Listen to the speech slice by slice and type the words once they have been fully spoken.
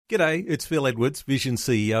G'day, it's Phil Edwards, Vision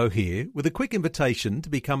CEO here, with a quick invitation to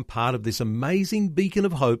become part of this amazing beacon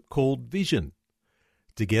of hope called Vision.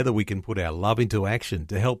 Together we can put our love into action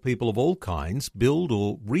to help people of all kinds build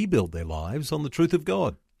or rebuild their lives on the truth of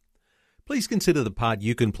God. Please consider the part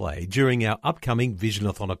you can play during our upcoming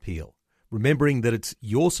Visionathon appeal, remembering that it's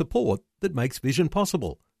your support that makes Vision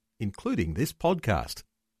possible, including this podcast.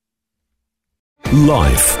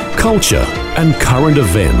 Life, culture, and current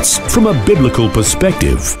events from a biblical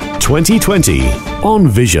perspective. 2020 on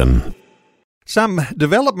Vision. Some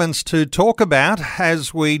developments to talk about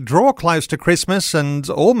as we draw close to Christmas and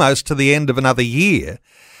almost to the end of another year,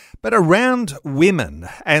 but around women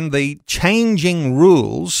and the changing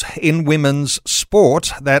rules in women's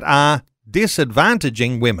sport that are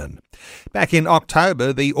disadvantaging women. Back in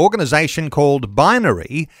October, the organisation called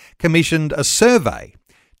Binary commissioned a survey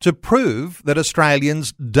to prove that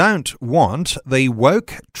Australians don't want the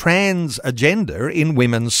woke trans agenda in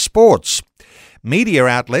women's sports. Media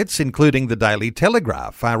outlets, including the Daily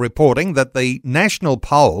Telegraph, are reporting that the national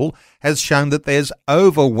poll has shown that there's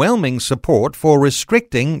overwhelming support for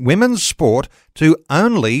restricting women's sport to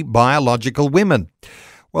only biological women.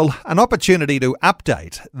 Well, an opportunity to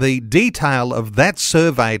update the detail of that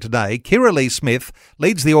survey today. Kirralie Smith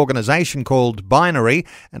leads the organisation called Binary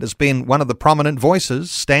and has been one of the prominent voices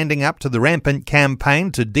standing up to the rampant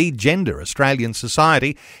campaign to degender Australian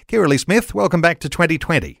society. Kirralie Smith, welcome back to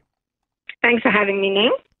 2020. Thanks for having me,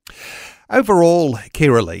 Neil. Overall,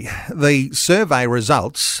 Kirralie, the survey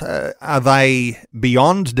results, are they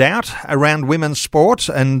beyond doubt around women's sport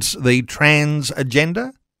and the trans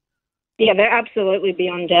agenda? Yeah, they're absolutely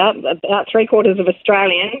beyond doubt. About 3/4 of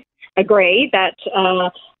Australians agree that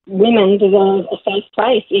women deserve a safe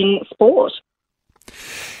place in sport.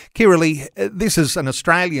 Kirralie, this is an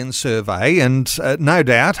Australian survey and no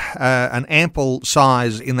doubt an ample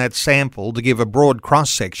size in that sample to give a broad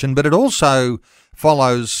cross-section, but it also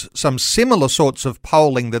follows some similar sorts of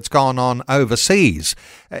polling that's gone on overseas.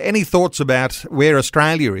 Any thoughts about where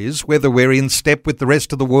Australia is, whether we're in step with the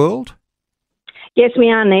rest of the world? Yes, we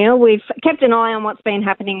are, Neil. We've kept an eye on what's been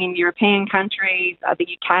happening in European countries, the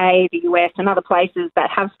UK, the US and other places that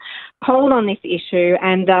have polled on this issue,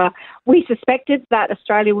 and we suspected that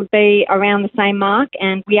Australia would be around the same mark,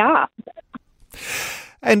 and we are.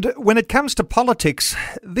 And when it comes to politics,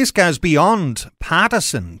 this goes beyond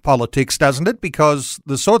partisan politics, doesn't it? Because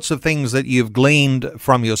the sorts of things that you've gleaned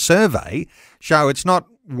from your survey show it's not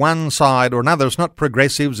one side or another. It's not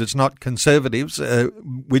progressives, it's not conservatives,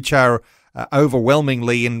 which are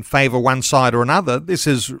overwhelmingly in favour one side or another. This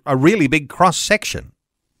is a really big cross-section.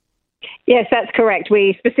 Yes, that's correct.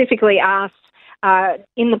 We specifically asked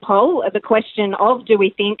in the poll the question of, do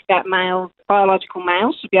we think that biological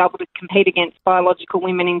males should be able to compete against biological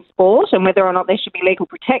women in sport, and whether or not there should be legal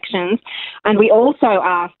protections. And we also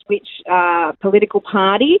asked which political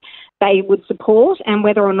party they would support and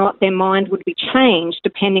whether or not their mind would be changed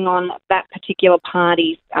depending on that particular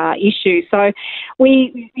party's issue. So we're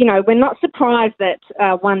not surprised that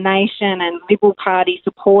One Nation and Liberal Party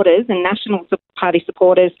supporters and National Party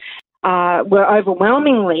supporters were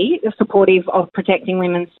overwhelmingly supportive of protecting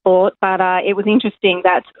women's sport, but it was interesting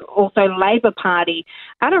that also Labor Party,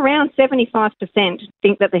 at around 75%,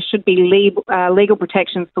 think that there should be legal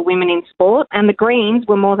protections for women in sport, and the Greens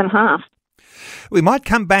were more than half. We might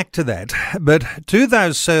come back to that, but to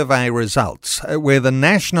those survey results, where the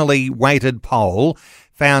nationally weighted poll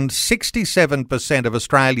found 67% of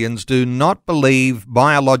Australians do not believe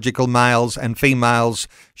biological males and females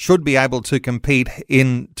should be able to compete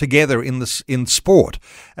together in sport.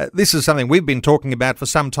 This is something we've been talking about for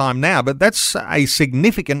some time now, but that's a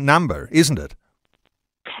significant number, isn't it?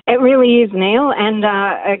 It really is, Neil. And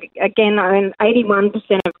again, 81%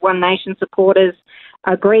 of One Nation supporters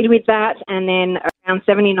agreed with that, and then around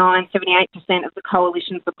 78% of the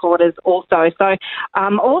coalition supporters also. So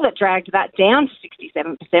all that dragged that down to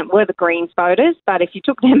 67% were the Greens voters, but if you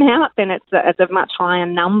took them out, then it's a much higher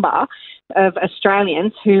number of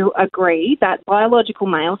Australians who agree that biological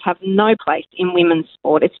males have no place in women's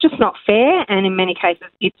sport. It's just not fair, and in many cases,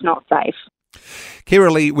 it's not safe.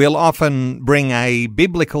 Kirralie, we'll often bring a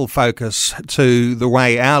biblical focus to the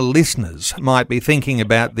way our listeners might be thinking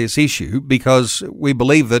about this issue, because we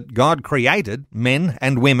believe that God created men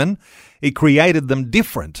and women. He created them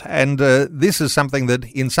different. And this is something that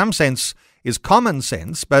in some sense is common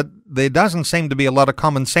sense, but there doesn't seem to be a lot of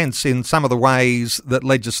common sense in some of the ways that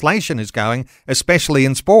legislation is going, especially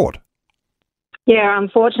in sport. Yeah,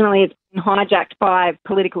 unfortunately, it's been hijacked by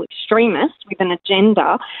political extremists with an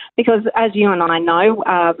agenda because, as you and I know,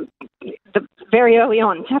 very early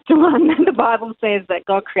on, chapter 1, the Bible says that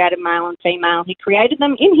God created male and female. He created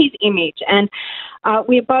them in his image, and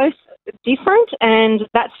we're both different, and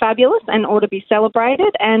that's fabulous and ought to be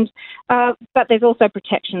celebrated. And but there's also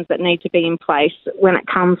protections that need to be in place when it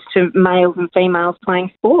comes to males and females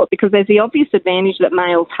playing sport, because there's the obvious advantage that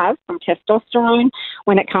males have from testosterone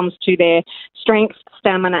when it comes to their strength,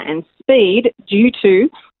 stamina and speed due to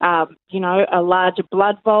a larger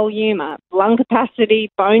blood volume, lung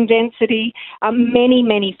capacity, bone density,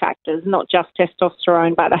 many factors, not just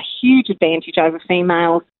testosterone, but a huge advantage over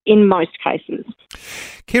females in most cases.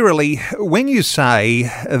 Kiralee, when you say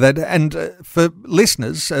that, and for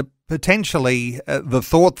listeners, potentially the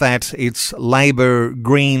thought that it's Labor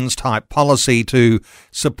Greens type policy to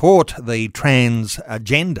support the trans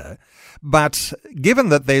agenda, but given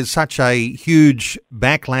that there's such a huge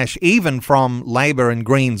backlash even from Labor and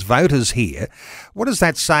Greens voters here, what does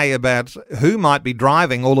that say about who might be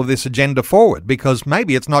driving all of this agenda forward? Because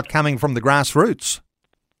maybe it's not coming from the grassroots.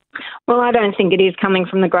 Well, I don't think it is coming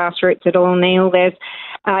from the grassroots at all, Neil. There's,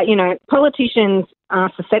 politicians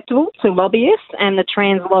are susceptible to lobbyists, and the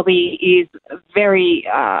trans lobby is very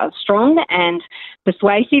strong and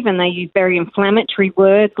persuasive, and they use very inflammatory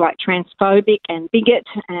words like transphobic and bigot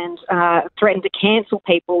and threaten to cancel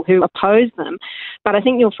people who oppose them. But I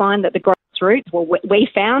think you'll find that the grassroots, well, we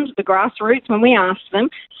found the grassroots when we asked them,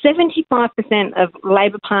 75% of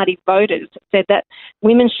Labor Party voters said that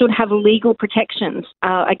women should have legal protections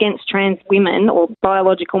against trans women or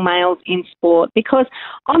biological males in sport, because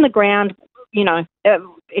on the ground,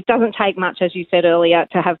 it doesn't take much, as you said earlier,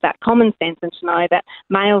 to have that common sense and to know that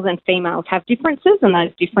males and females have differences, and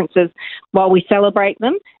those differences, while we celebrate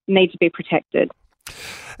them, need to be protected.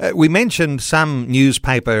 We mentioned some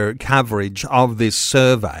newspaper coverage of this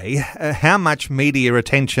survey. How much media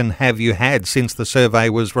attention have you had since the survey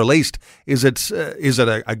was released? Is it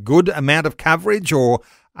a good amount of coverage, or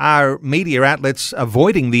are media outlets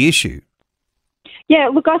avoiding the issue? Yeah,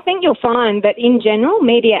 look, I think you'll find that in general,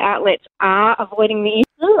 media outlets are avoiding the issue.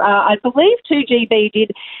 I believe 2GB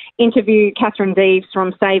did interview Catherine Deves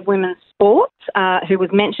from Save Women's Sports, who was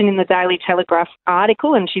mentioned in the Daily Telegraph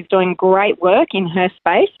article, and she's doing great work in her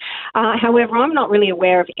space. However, I'm not really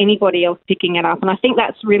aware of anybody else picking it up, and I think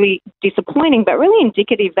that's really disappointing, but really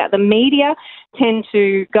indicative that the media tend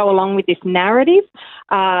to go along with this narrative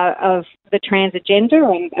of the trans agenda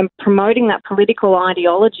and promoting that political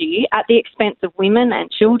ideology at the expense of women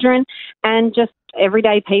and children and just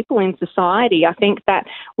everyday people in society. I think that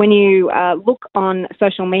when you look on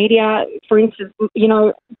social media, for instance,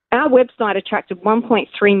 our website attracted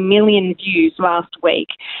 1.3 million views last week,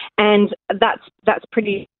 and that's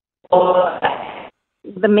pretty.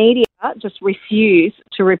 The media just refuse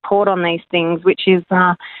to report on these things, which is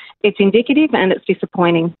it's indicative and it's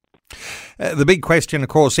disappointing. The big question, of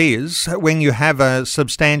course, is when you have a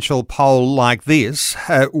substantial poll like this,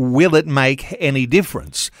 will it make any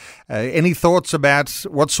difference? Any thoughts about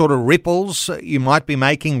what sort of ripples you might be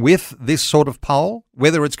making with this sort of poll,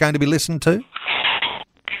 whether it's going to be listened to?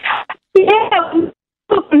 Yeah.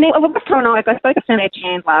 I spoke to Senator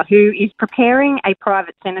Chandler, who is preparing a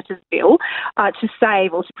private senator's bill to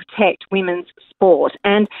save or to protect women's sport.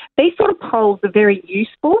 And these sort of polls are very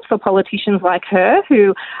useful for politicians like her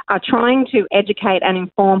who are trying to educate and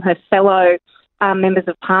inform her fellow members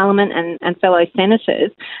of parliament and fellow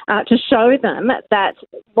senators to show them that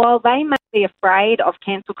while they may be afraid of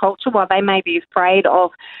cancel culture, while they may be afraid of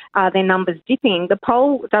their numbers dipping, the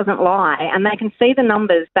poll doesn't lie, and they can see the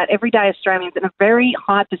numbers that everyday Australians, and a very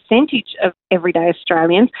high percentage of everyday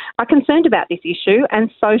Australians, are concerned about this issue, and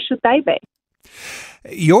so should they be.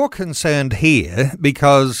 You're concerned here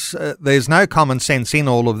because there's no common sense in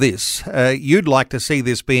all of this. You'd like to see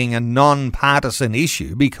this being a non-partisan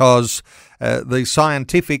issue because the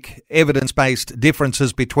scientific evidence-based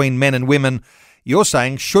differences between men and women, you're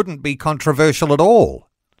saying, shouldn't be controversial at all.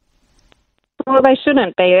 Well, they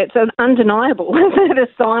shouldn't be. It's undeniable. The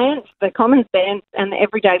science, the common sense and the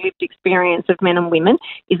everyday lived experience of men and women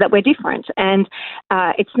is that we're different. And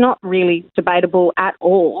it's not really debatable at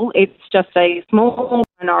all. It's just a small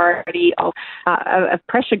minority of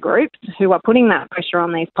pressure groups who are putting that pressure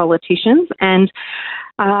on these politicians. And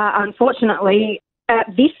unfortunately, at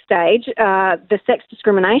this stage, the Sex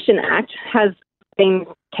Discrimination Act has been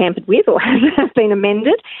tampered with or has been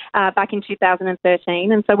amended back in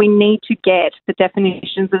 2013, and so we need to get the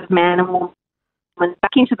definitions of man and woman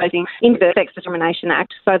back into the Sex Discrimination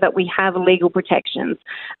Act so that we have legal protections,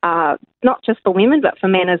 not just for women but for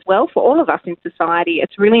men as well, for all of us in society.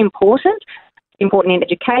 It's really important important in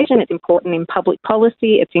education, it's important in public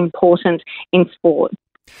policy, it's important in sport.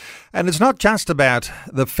 And it's not just about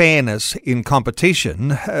the fairness in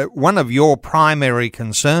competition. One of your primary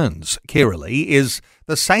concerns, Kiralee, is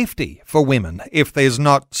the safety for women if there's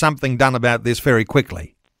not something done about this very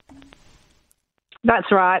quickly.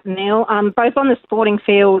 That's right, Neil. Both on the sporting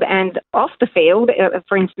field and off the field,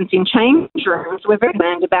 for instance, in change rooms, we're very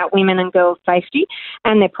concerned about women and girls' safety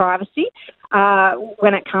and their privacy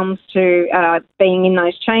when it comes to being in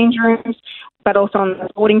those change rooms. But also on the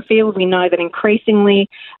sporting field, we know that increasingly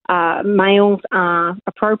males are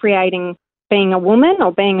appropriating being a woman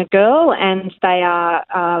or being a girl, and they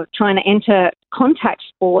are trying to enter contact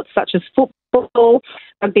sports such as football,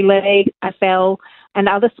 rugby league, AFL, and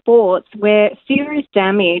other sports where serious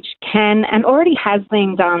damage can and already has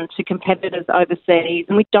been done to competitors overseas,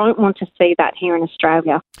 and we don't want to see that here in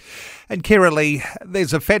Australia. And Kiralee,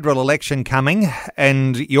 there's a federal election coming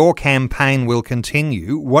and your campaign will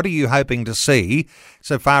continue. What are you hoping to see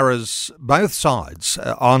so far as both sides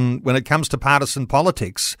when it comes to partisan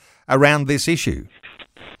politics around this issue?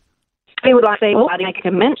 We would like to see all make a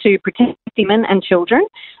commitment to protect women and children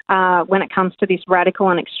when it comes to this radical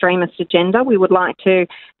and extremist agenda. We would like to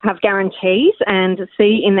have guarantees and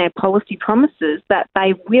see in their policy promises that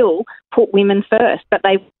they will put women first, that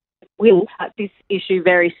they will take this issue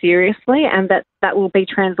very seriously, and that will be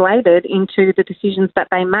translated into the decisions that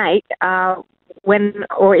they make when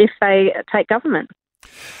or if they take government.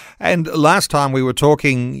 And last time we were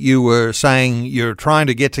talking, you were saying you're trying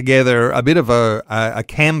to get together a bit of a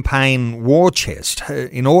campaign war chest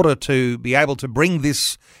in order to be able to bring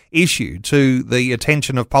this issue to the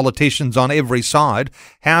attention of politicians on every side.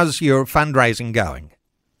 How's your fundraising going?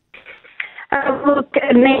 Look,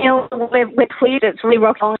 Neil, we're clear it's really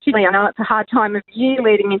rock on. I know it's a hard time of year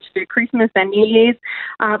leading into Christmas and New Year's,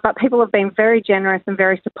 but people have been very generous and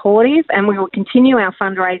very supportive, and we will continue our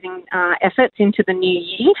fundraising efforts into the new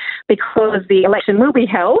year because the election will be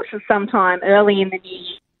held sometime early in the new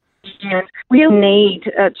year. And we'll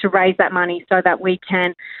need to raise that money so that we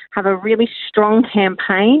can have a really strong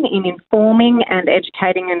campaign in informing and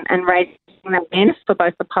educating and raising awareness for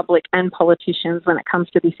both the public and politicians when it comes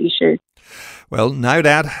to this issue. Well, no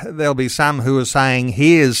doubt there'll be some who are saying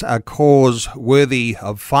here's a cause worthy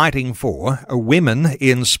of fighting for, women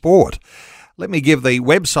in sport. Let me give the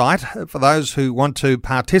website for those who want to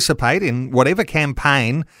participate in whatever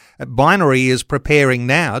campaign Binary is preparing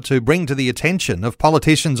now to bring to the attention of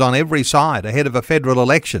politicians on every side ahead of a federal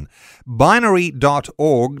election. Binary.org.au,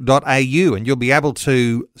 and you'll be able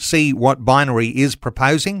to see what Binary is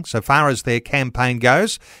proposing so far as their campaign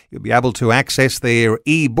goes. You'll be able to access their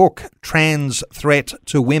e-book, Trans Threat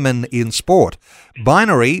to Women in Sport.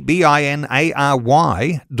 Binary, binary.org.au.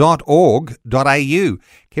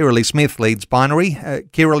 Kiralee Smith leads Binary.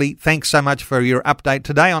 Kiralee, thanks so much for your update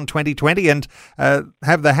today on 2020, and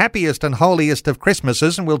have the happiest and holiest of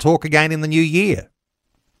Christmases, and we'll talk again in the new year.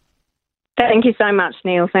 Thank you so much,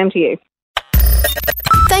 Neil. Same to you.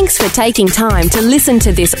 Thanks for taking time to listen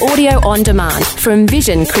to this audio on demand from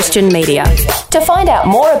Vision Christian Media. To find out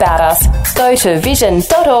more about us, go to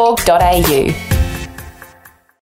vision.org.au.